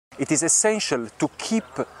it is essential to keep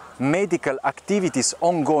medical activities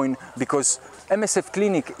ongoing, because MSF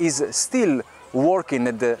clinic is still working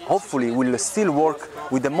and hopefully will still work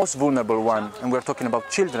with the most vulnerable one. And we're talking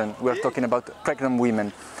about children, we're talking about pregnant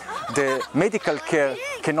women. The medical care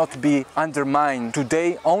cannot be undermined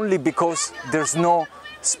today only because there's no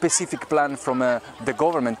specific plan from the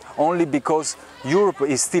government, only because Europe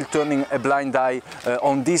is still turning a blind eye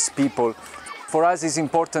on these people. For us, it's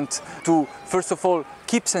important to, first of all,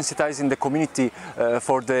 keep sensitizing the community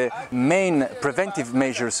for the main preventive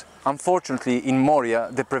measures. Unfortunately, in Moria,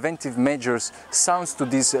 the preventive measures sounds to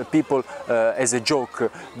these people as a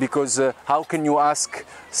joke, because how can you ask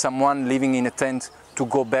someone living in a tent to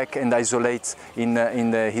go back and isolate in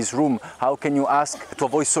his room? How can you ask to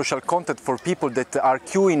avoid social contact for people that are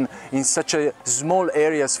queuing in such a small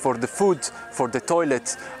areas for the food, for the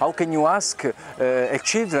toilet? How can you ask a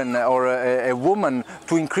children or a woman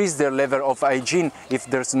to increase their level of hygiene if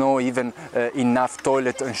there's no even enough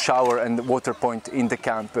toilet and shower and water point in the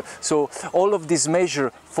camp? So all of these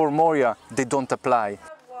measures for Moria, they don't apply.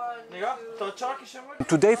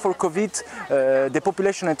 Today for COVID, the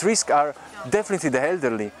population at risk are definitely the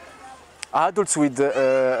elderly. Adults with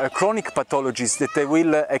chronic pathologies that they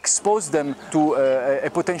will expose them to a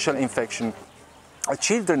potential infection.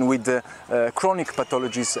 Children with chronic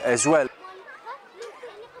pathologies as well.